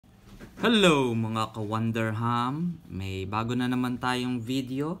Hello mga ka-Wonderham! May bago na naman tayong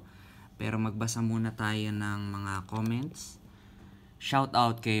video pero magbasa muna tayo ng mga comments. Shout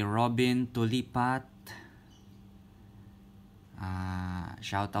out kay Robin Tulipat.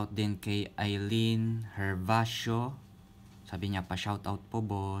 Shout out din kay Eileen Hervasio. Sabi niya pa shout out po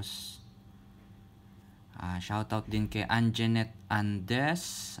boss. Shout out din kay Janet Andes.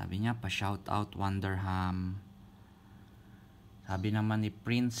 Sabi niya pa shout out Wonderham. Sabi naman ni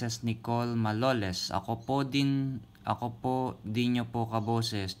Princess Nicole Maloles, ako po di nyo po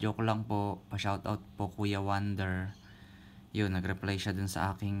kaboses. Joke lang po, pa-shoutout po Kuya Wonder. Yun, nag-reply siya dun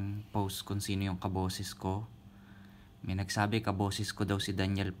sa aking post kung sino yung kaboses ko. May nagsabi kaboses ko daw si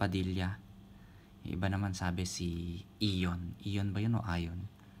Daniel Padilla. Iba naman sabi si Ion. Ion ba yun o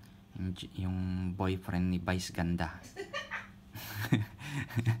Ayon? Yung boyfriend ni Vice Ganda.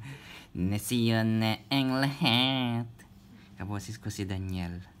 Nasiyon na ang lahat. Kaboses ko si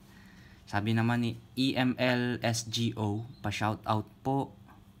Daniel. Sabi naman ni EMLSGO, pa-shoutout po.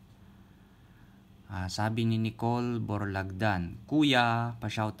 Sabi ni Nicole Borlagdan, Kuya,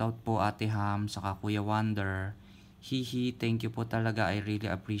 pa-shoutout po Ate Ham, saka Kuya Wonder. Hihi, thank you po talaga. I really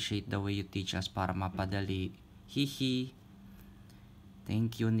appreciate the way you teach us para mapadali. Hihi.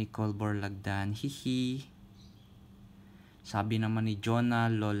 Thank you Nicole Borlagdan. Hihi. Sabi naman ni Jonah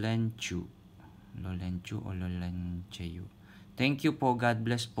Lolenchu. Lolenchu o Lolencheyu. Thank you po, God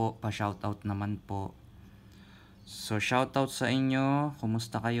bless po, pa-shoutout naman po. So, shoutout sa inyo.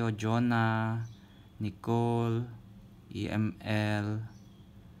 Kumusta kayo? Jonah, Nicole, EML,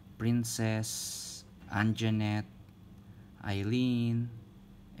 Princess, Janet, Eileen,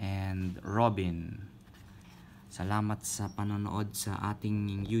 and Robin. Salamat sa panonood sa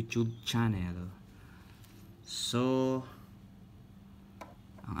ating YouTube channel. So,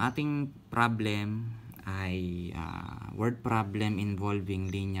 ang ating problem ay word problem involving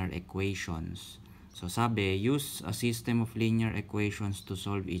linear equations. So sabi, use a system of linear equations to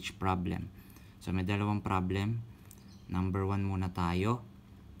solve each problem. So may dalawang problem. Number 1 muna tayo.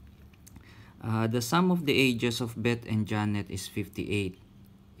 The sum of the ages of Beth and Janet is 58.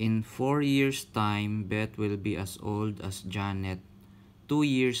 In 4 years' time, Beth will be as old as Janet 2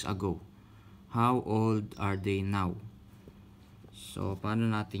 years ago. How old are they now? So, paano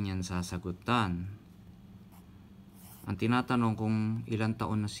natin yan sasagutan? Ang tinatanong kung ilang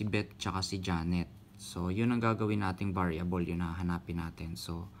taon na si Beth tsaka si Janet. So, yun ang gagawin nating variable, yun ang hahanapin natin.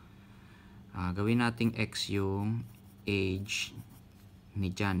 So, gawin nating x yung age ni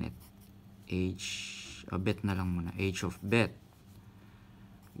Janet. Beth na lang muna. Age of Beth.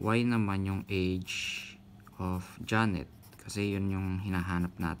 Y naman yung age of Janet. Kasi yun yung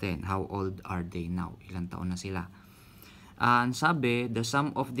hinahanap natin. How old are they now? Ilang taon na sila? Ang sabi, the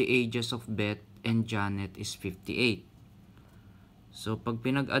sum of the ages of Beth and Janet is 58. So, pag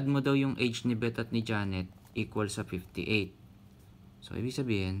pinag-add mo daw yung age ni Beth at ni Janet, equal sa 58. So, ibig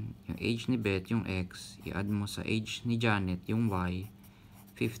sabihin, yung age ni Beth, yung x, i-add mo sa age ni Janet, yung y,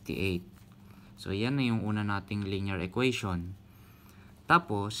 58. So, yan na yung una nating linear equation.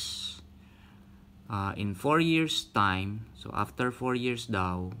 Tapos, in 4 years time, so after 4 years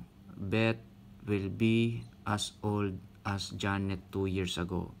daw, Beth will be as old as Janet 2 years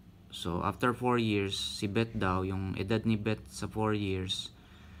ago. So, after 4 years, si Beth daw, yung edad ni Beth sa 4 years,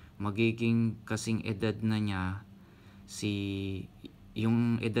 magiging kasing edad na niya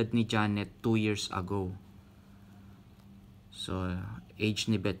yung edad ni Janet 2 years ago. So,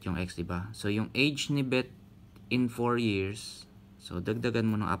 age ni Beth yung x, diba? So, yung age ni Beth in 4 years, so, dagdagan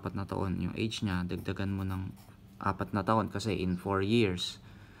mo ng 4 na taon. Yung age niya, dagdagan mo ng 4 na taon kasi in 4 years.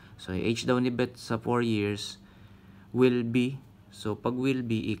 So, yung age daw ni Beth sa 4 years will be, so pag will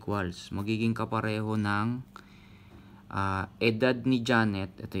be equals, magiging kapareho ng edad ni Janet.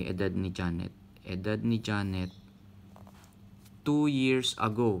 Ito yung edad ni Janet. Edad ni Janet 2 years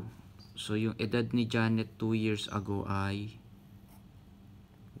ago. So, yung edad ni Janet 2 years ago ay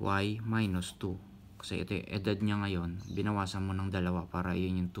y minus 2. Kasi ito yung edad niya ngayon. Binawasan mo ng 2 para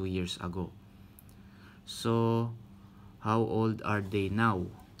yun yung 2 years ago. So, how old are they now?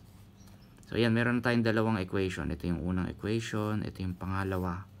 So, ayan, meron na tayong dalawang equation. Ito yung unang equation, ito yung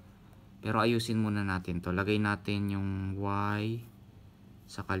pangalawa. Pero ayusin muna natin to. Lagay natin yung y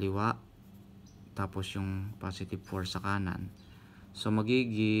sa kaliwa, tapos yung positive 4 sa kanan. So,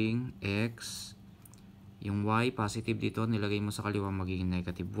 magiging x, yung y positive dito, nilagay mo sa kaliwa, magiging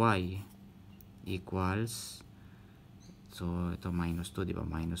negative y, equals, so, ito minus 2, diba?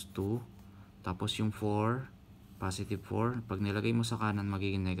 Minus 2. Tapos yung 4, positive 4, pag nilagay mo sa kanan,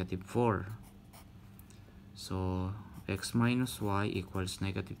 magiging negative 4. So, x minus y equals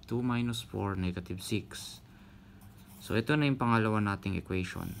negative 2 minus 4, negative 6. So, ito na yung pangalawa nating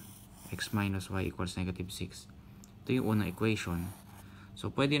equation. x minus y equals negative 6. Ito yung unang equation. So,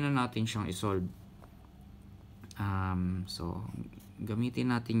 pwede na natin siyang isolve. So,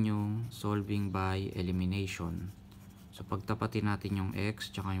 gamitin natin yung solving by elimination. So, pagtapatin natin yung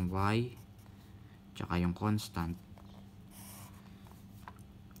x, tsaka yung y, tsaka yung constant.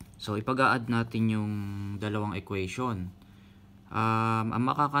 So, ipag-a-add natin yung dalawang equation. Ang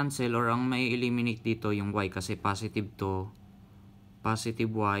makakancel or ang mai-eliminate dito yung y kasi positive to, positive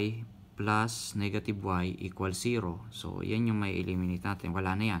y plus negative y equals 0. So, yan yung mai-eliminate natin.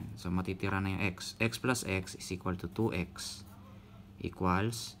 Wala na yan. So, matitira na yung x. X plus x is equal to 2x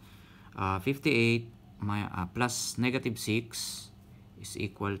equals 58 plus negative 6 is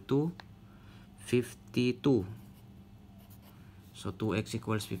equal to 52. So, 2x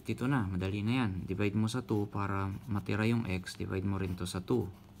equals 52 na. Madali na yan. Divide mo sa 2 para matira yung x. Divide mo rin to sa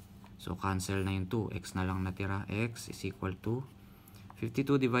 2. So, cancel na yung 2. X na lang natira. X is equal to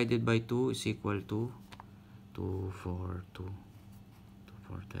 52 divided by 2 is equal to 2, 4, 2, 2,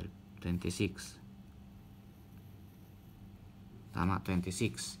 4, 12, 26. Tama,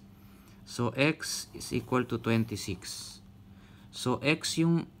 26. So, x is equal to 26. So, x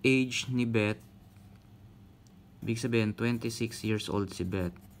yung age ni Beth. Ibig sabihin, 26 years old si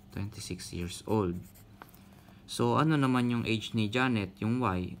Beth. 26 years old. So, ano naman yung age ni Janet? Yung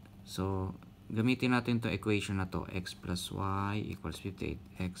y. So, gamitin natin itong equation na to. X plus y equals 58.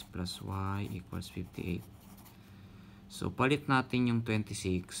 X plus y equals 58. So, palit natin yung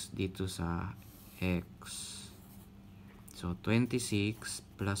 26 dito sa x. So, 26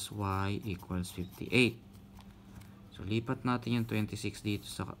 plus y equals 58. So, lipat natin yung 26 dito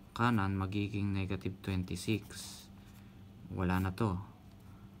sa kanan. Magiging negative 26. Wala na to.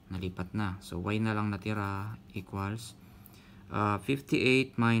 Nalipat na. So, y na lang natira equals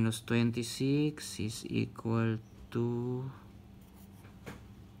 58 minus 26 is equal to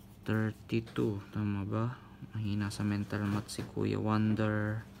 32. Tama ba? Mahina sa mental math si Kuya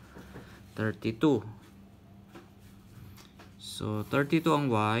Wonder. 32. So, 32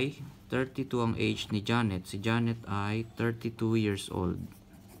 ang y. 32 ang age ni Janet. Si Janet ay 32 years old.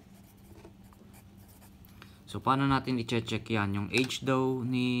 So, paano natin i-check yan? Yung age daw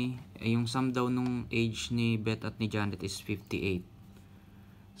ni, yung sum daw nung age ni Beth at ni Janet is 58.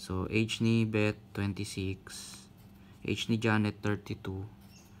 So, age ni Beth, 26. Age ni Janet, 32.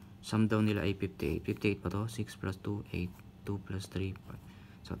 Sum daw nila ay 58. 58 pa to? 6 plus 2, 8. 2 plus 3,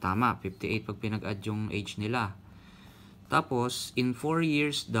 5. So, tama. 58 pag pinag-add yung age nila. Tapos, in 4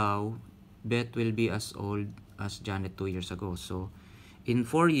 years daw, Beth will be as old as Janet 2 years ago. So, in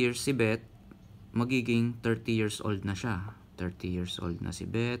 4 years, si Beth, magiging 30 years old na siya. 30 years old na si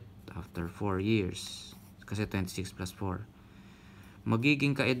Beth after 4 years. Kasi 26 plus 4.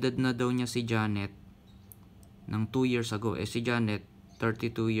 Magiging kaedad na daw niya si Janet ng 2 years ago. Eh si Janet,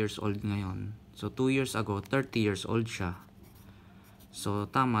 32 years old ngayon. So 2 years ago, 30 years old siya.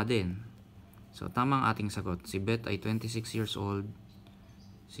 So tama din. So tama ang ating sagot. Si Beth ay 26 years old.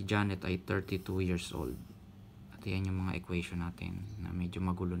 Si Janet ay 32 years old. At yan yung mga equation natin na medyo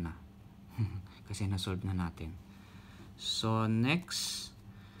magulo na. Kasi na-solve na natin. So, next.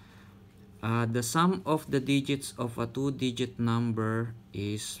 The sum of the digits of a 2-digit number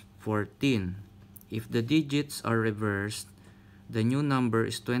is 14. If the digits are reversed, the new number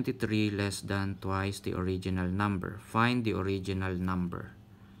is 23 less than twice the original number. Find the original number.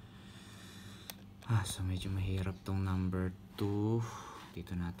 So medyo mahirap tong number 2.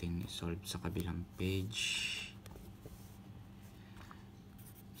 Dito natin i-solve sa kabilang page.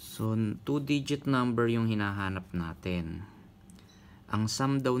 So, 2-digit number yung hinahanap natin. Ang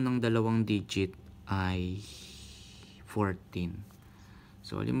sum daw ng dalawang digit ay 14.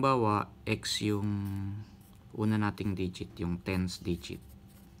 So, halimbawa, x yung una nating digit, yung tens digit.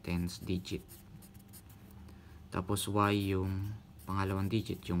 Tens digit. Tapos, y yung pangalawang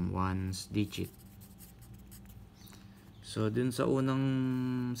digit, yung ones digit. So, dun sa unang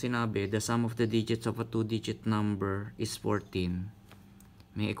sinabi, the sum of the digits of a 2-digit number is 14.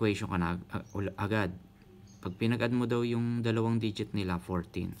 May equation ka na agad. Pag pinag-add mo daw yung dalawang digit nila,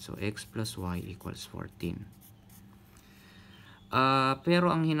 14. So, x plus y equals 14.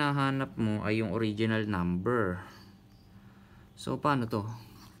 Pero ang hinahanap mo ay yung original number. So, paano to?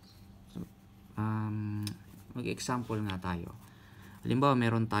 So, mag-example nga tayo. Halimbawa,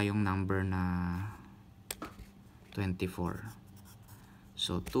 meron tayong number na 24.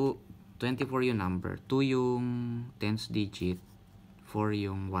 So, 24 yung number. 2 yung tens digit. 4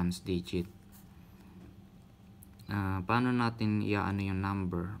 yung ones digit. Paano natin iaano yung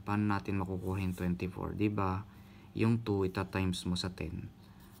number? Paano natin makukuha yung 24? Diba? Yung 2 ita-times mo sa 10.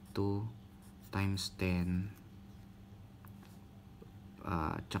 2 times 10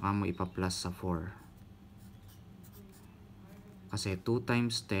 tsaka mo ipa-plus sa 4. Kasi 2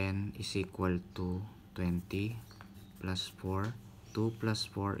 times 10 is equal to 20 plus 4. 2 plus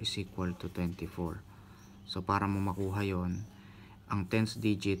 4 is equal to 24. So, para mo makuha yon, ang tens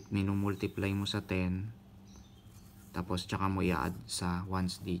digit, minumultiply mo sa 10, tapos tsaka mo i-add sa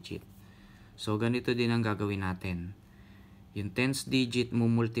ones digit. So, ganito din ang gagawin natin. Yung tens digit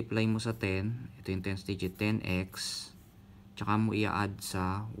mo multiply mo sa 10, ito yung tens digit, 10x, tsaka mo i-add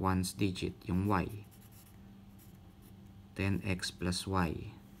sa ones digit, yung y. 10x plus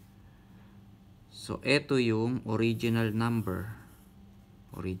y. So, ito yung original number.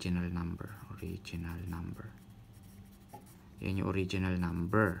 Original number. Yan yung original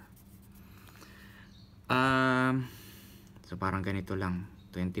number. So, parang ganito lang.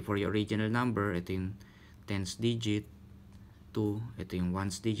 24 yung original number. Ito yung tens digit. 2. Ito yung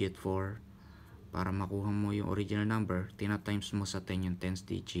ones digit. 4. Para makuha mo yung original number, tina-times mo sa 10 yung tens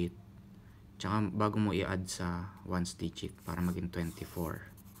digit. Tsaka bago mo i-add sa ones digit para maging 24.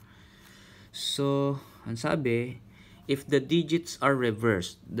 So, ang sabi, if the digits are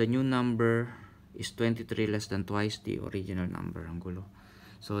reversed, the new number is 23 less than twice the original number. Ang gulo.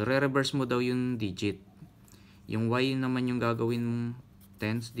 So, re-reverse mo daw yung digit. Yung y naman yung gagawin mong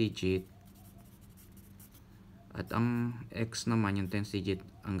tens digit. At ang x naman, yung tens digit,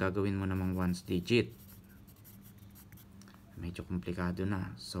 ang gagawin mo namang ones digit. Medyo komplikado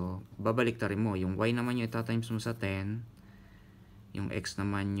na. So, babaliktarin mo. Yung y naman yung itatimes mo sa 10. Yung x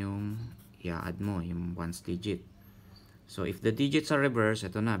naman yung i-add mo, yung ones digit. So, if the digits are reversed,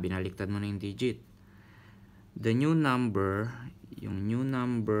 ito na, binaliktad mo na yung digit. The new number, yung new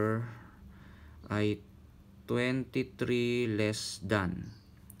number ay 23 less than.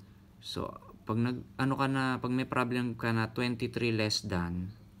 So, pag pag may problem ka na 23 less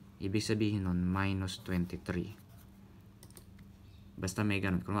than, ibig sabihin nun, minus 23. Basta may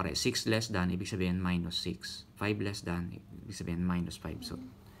ganun. Kunwari, 6 less than, ibig sabihin minus 6. 5 less than, ibig sabihin minus 5. So,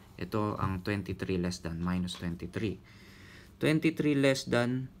 ito ang 23 less than, minus 23. 23 less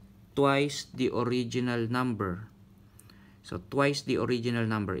than twice the original number. So, twice the original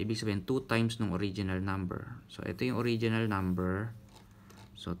number, ibig sabihin 2 times ng original number. So, ito yung original number.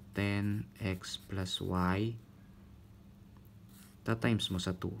 So, 10x plus y. Ta-times mo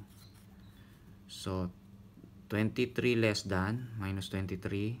sa 2. So, 23 less than, minus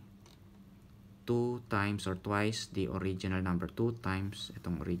 23, 2 times or twice the original number. 2 times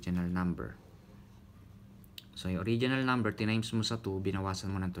itong original number. So, yung original number, tinimes mo sa 2,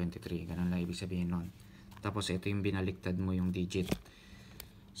 binawasan mo ng 23. Ganun lang ibig sabihin nun. Tapos, ito yung binaliktad mo yung digit.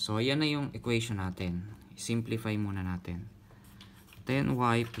 So, yan na yung equation natin. Simplify muna natin.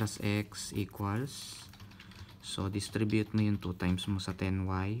 10y plus x equals, so, distribute mo yung 2 times mo sa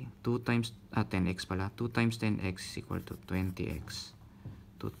 10y. 2 times, 10x pala. 2 times 10x is equal to 20x.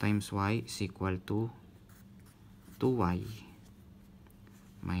 2 times y is equal to 2y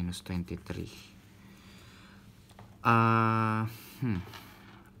minus 23.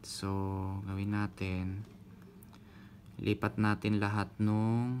 So, gawin natin. Lipat natin lahat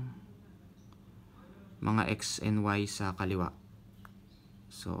nung mga x and y sa kaliwa.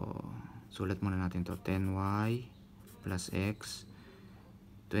 So, sulat muna natin to. 10y plus x.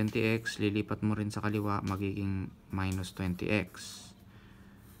 20x, lilipat mo rin sa kaliwa, magiging minus 20x.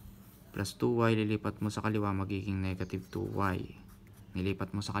 Plus 2y, lilipat mo sa kaliwa, magiging negative 2y.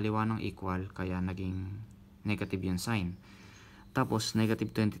 Nilipat mo sa kaliwa ng equal, kaya naging negative yung sign. Tapos,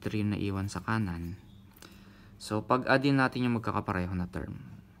 negative 23 na iwan sa kanan. So, pag-addin natin yung magkakapareho na term.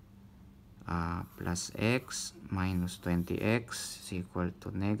 Plus x minus 20x is equal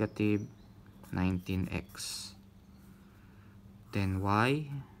to negative 19x.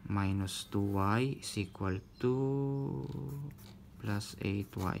 10y minus 2y is equal to plus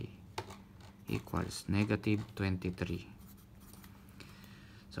 8y equals negative 23.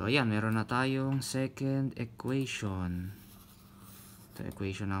 So, ayan, meron na tayong second equation. Ito,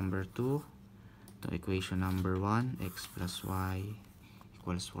 equation number 2. Ito, equation number 1. X plus y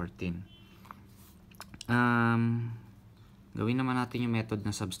equals 14. Gawin naman natin yung method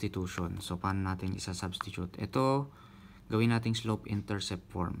na substitution. So, paano natin isa-substitute? Ito, gawin nating slope-intercept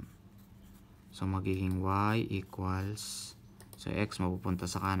form. So, magiging y equals, so x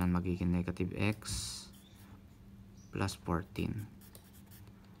mapupunta sa kanan, magiging negative x plus 14.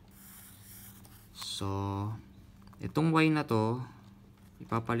 So, itong y na to,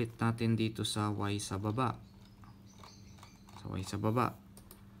 ipapalit natin dito sa y sa baba. So, y sa baba.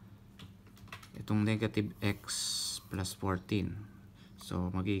 Itong negative x plus 14.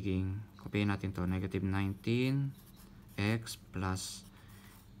 So, magiging, copyin natin to, negative 19x plus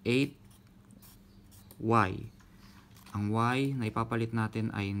 8y Ang y na ipapalit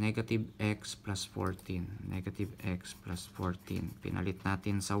natin ay negative x plus 14. Negative x plus 14. Pinalit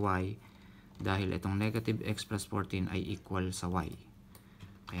natin sa y dahil itong negative x plus 14 ay equal sa y.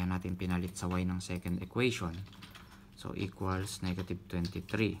 Kaya natin pinalit sa y ng second equation. So, equals negative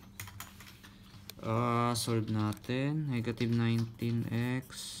 23. Solve natin. Negative 19x.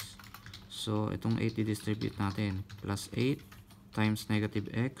 So, itong 8 i-distribute natin. Plus 8 times negative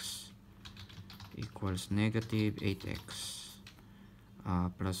x equals negative 8x.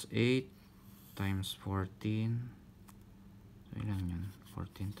 Plus 8 times 14. So, ilan yun?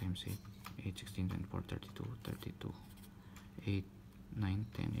 14 times 8. 8, 16, 24, 32, 32. 8, 9,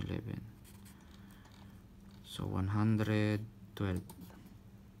 10, 11. So, 112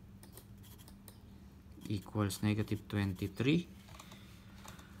 equals negative 23.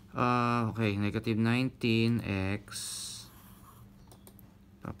 Okay, negative 19x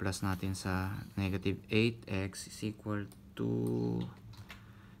pa-plus natin sa negative 8x is equal to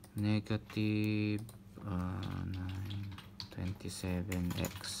negative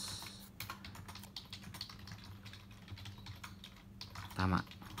 27x. Tama.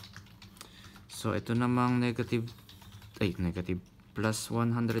 So, ito namang negative plus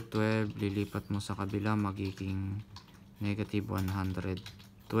 112, lilipat mo sa kabila, magiging negative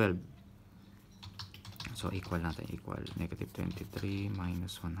 112. So, equal natin, equal. Negative 23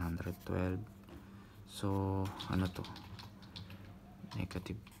 minus 112. So, ano to?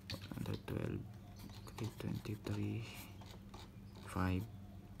 Negative 112, negative 23, 5,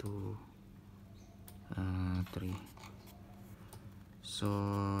 2, 3. So,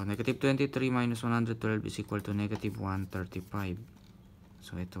 negative 23 minus 112 is equal to negative 135.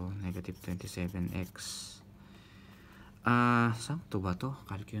 So, ito, negative 27x. Sakto ba to?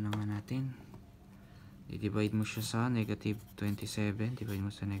 Calculate naman natin. I-divide mo siya sa negative 27. Divide mo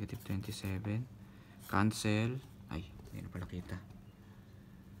sa negative 27. Cancel. Ay, hindi na pala kita.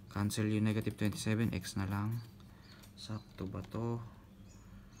 Cancel yung negative 27. X na lang. Sakto ba to?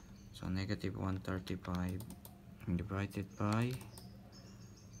 So, negative 135 divided by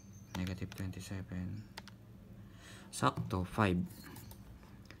negative 27. Sakto, 5.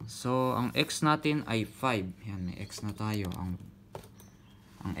 So, ang x natin ay 5. Yan, may x na tayo.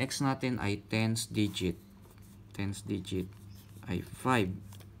 Ang x natin ay tens digit. Tens digit ay 5.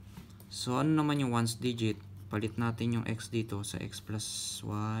 So, ano naman yung ones digit? Palit natin yung x dito sa x plus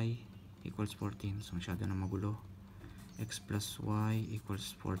y equals 14. So, masyado na magulo. X plus y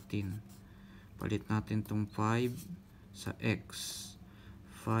equals 14. Palit natin tong 5 sa x.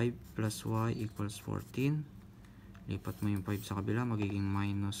 5 plus y equals 14. Lipat mo yung 5 sa kabila, magiging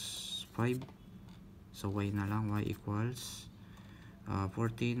minus 5. So, y na lang. Y equals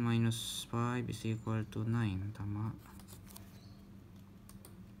 14 minus 5 is equal to 9. Tama.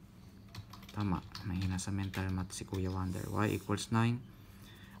 Tama. Mahina sa mental math si Kuya Wonder. Y equals 9.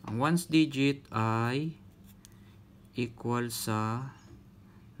 Ang ones digit ay equal sa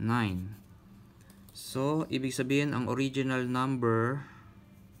 9. So, ibig sabihin, ang original number,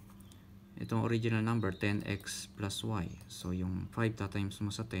 itong original number, 10x plus y. So, yung 5 times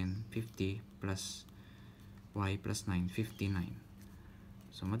mo sa 10, 50 plus y plus 9, 59.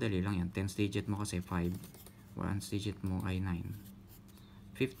 So, madali lang yan. 10th digit mo kasi 5. 1st digit mo ay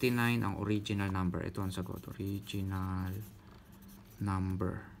 9. 59 ang original number. Ito ang sagot. Original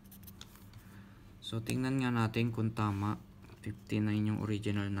number. So, tingnan nga natin kung tama. 59 yung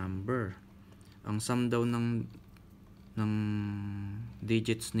original number. Ang sum daw ng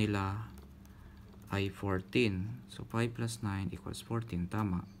digits nila ay 14. So, 5 plus 9 equals 14.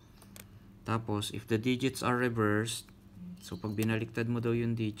 Tama. Tapos, if the digits are reversed, so, pag binaliktad mo daw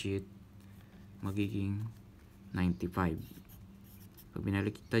yung digit, magiging 95. Pag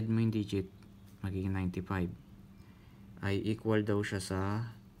binaliktad mo yung digit, magiging 95. Ay equal daw siya sa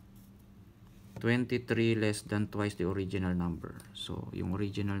 23 less than twice the original number. So, yung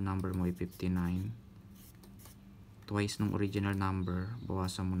original number mo ay 59. Twice ng original number,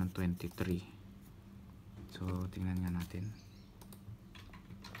 bawasan mo ng 23. So, tingnan nga natin.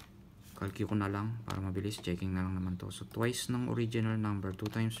 Calculate ko na lang para mabilis. Checking na lang naman to. So, twice ng original number, 2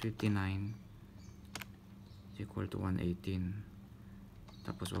 times 59 is equal to 118.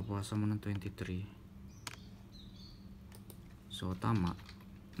 Tapos, babawasan mo ng 23. So, tama.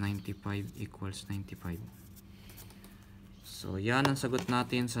 95 equals 95. So, yan ang sagot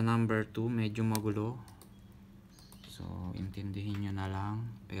natin sa number 2. Medyo magulo. So, intindihin nyo na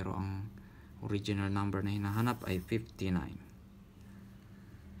lang. Pero, ang original number na hinahanap ay 59.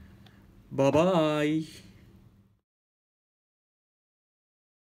 Bye-bye!